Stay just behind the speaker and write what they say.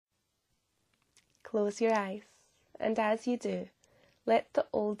Close your eyes, and as you do, let the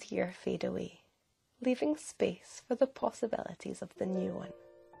old year fade away, leaving space for the possibilities of the new one.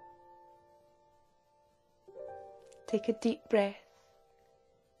 Take a deep breath,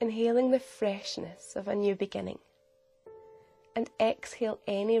 inhaling the freshness of a new beginning, and exhale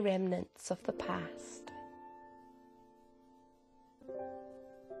any remnants of the past.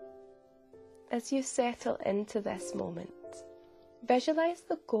 As you settle into this moment, visualize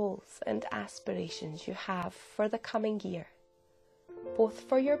the goals and aspirations you have for the coming year, both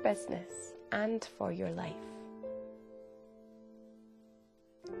for your business and for your life.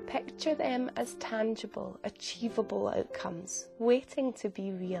 Picture them as tangible, achievable outcomes waiting to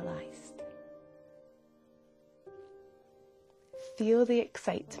be realised. Feel the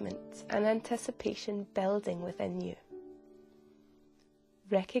excitement and anticipation building within you.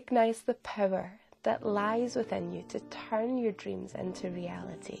 Recognise the power that lies within you to turn your dreams into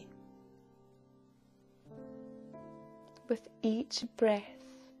reality. With each breath,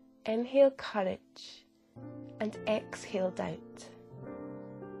 inhale courage and exhale doubt.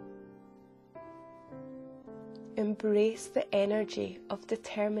 Embrace the energy of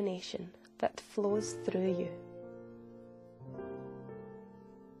determination that flows through you.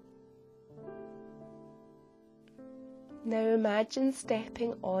 Now imagine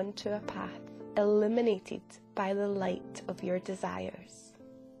stepping onto a path illuminated by the light of your desires.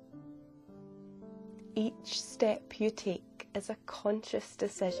 Each step you take is a conscious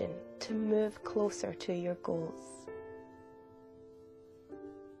decision to move closer to your goals.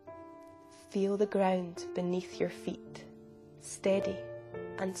 Feel the ground beneath your feet, steady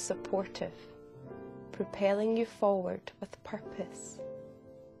and supportive, propelling you forward with purpose.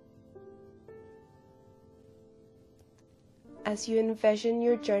 As you envision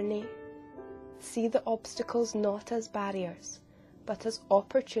your journey, see the obstacles not as barriers, but as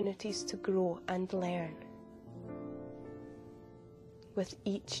opportunities to grow and learn. With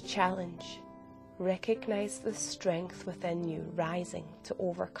each challenge, recognize the strength within you rising to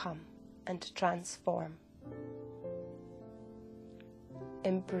overcome and transform.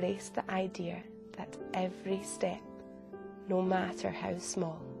 Embrace the idea that every step, no matter how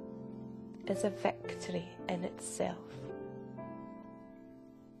small, is a victory in itself.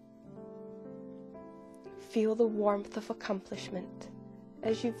 Feel the warmth of accomplishment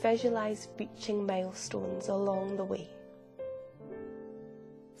as you visualize reaching milestones along the way.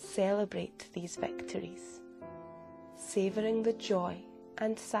 Celebrate these victories, savouring the joy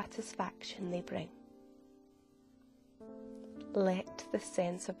and satisfaction they bring. Let the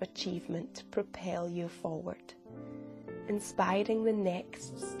sense of achievement propel you forward, inspiring the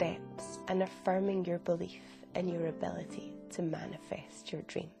next steps and affirming your belief in your ability to manifest your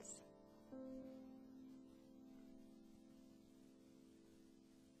dreams.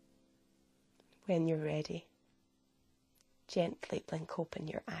 When you're ready, gently blink open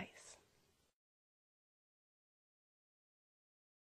your eyes.